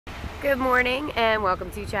Good morning and welcome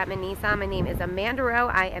to Chapman Nissan. My name is Amanda Rowe.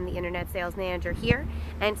 I am the Internet Sales Manager here,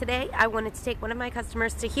 and today I wanted to take one of my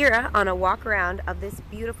customers, Tahira, on a walk around of this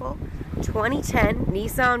beautiful 2010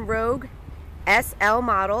 Nissan Rogue SL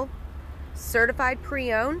model, certified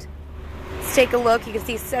pre-owned. Let's take a look. You can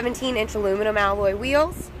see 17-inch aluminum alloy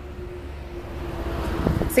wheels.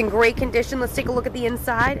 It's in great condition. Let's take a look at the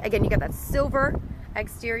inside. Again, you got that silver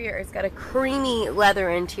exterior. It's got a creamy leather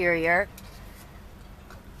interior.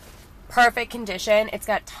 Perfect condition. It's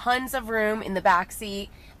got tons of room in the back seat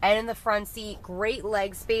and in the front seat. Great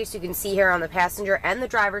leg space. You can see here on the passenger and the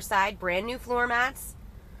driver's side. Brand new floor mats,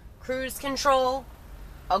 cruise control,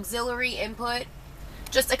 auxiliary input.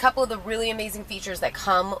 Just a couple of the really amazing features that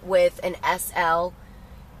come with an SL.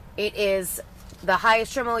 It is the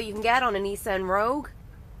highest trim level you can get on a Nissan Rogue.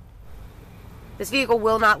 This vehicle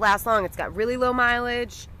will not last long. It's got really low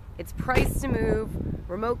mileage. It's priced to move.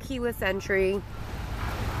 Remote keyless entry.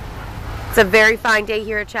 It's a very fine day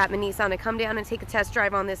here at Chapman Nissan to come down and take a test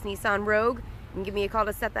drive on this Nissan Rogue. You can give me a call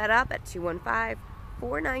to set that up at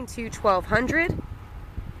 215-492-1200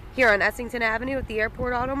 here on Essington Avenue at the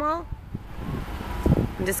Airport Auto Mall.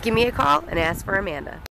 And just give me a call and ask for Amanda.